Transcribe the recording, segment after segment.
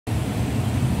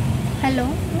Hello,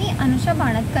 me Anusha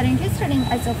Banath, currently studying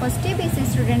as a first year BC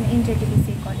student in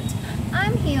JTBC College. I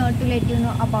am here to let you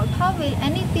know about how will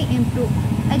NEP improve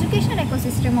education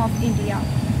ecosystem of India.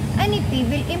 NEP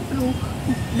will improve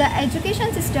the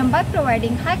education system by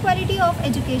providing high quality of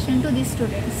education to the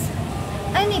students.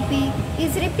 NEP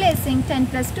is replacing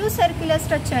 10+2 circular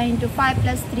structure into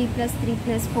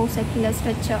 5+3+3+4 circular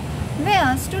structure,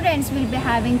 where students will be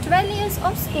having 12 years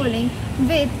of schooling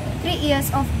with 3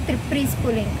 years of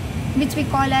preschooling, which we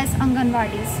call as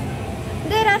Anganwadis.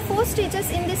 There are 4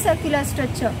 stages in this circular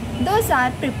structure. Those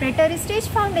are preparatory stage,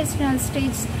 foundational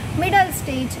stage, middle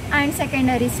stage and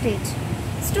secondary stage.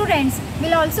 Students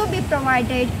will also be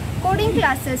provided coding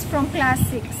classes from class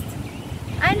 6th.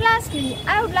 And lastly,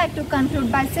 I would like to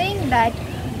conclude by saying that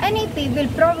NEP will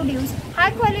produce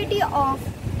high quality of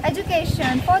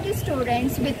education for the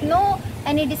students with no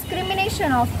any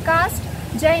discrimination of caste,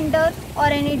 gender or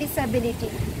any disability.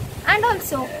 And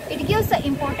also it gives the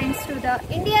importance to the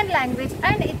Indian language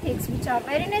and ethics, which are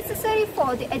very necessary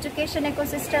for the education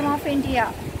ecosystem of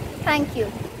India. Thank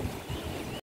you.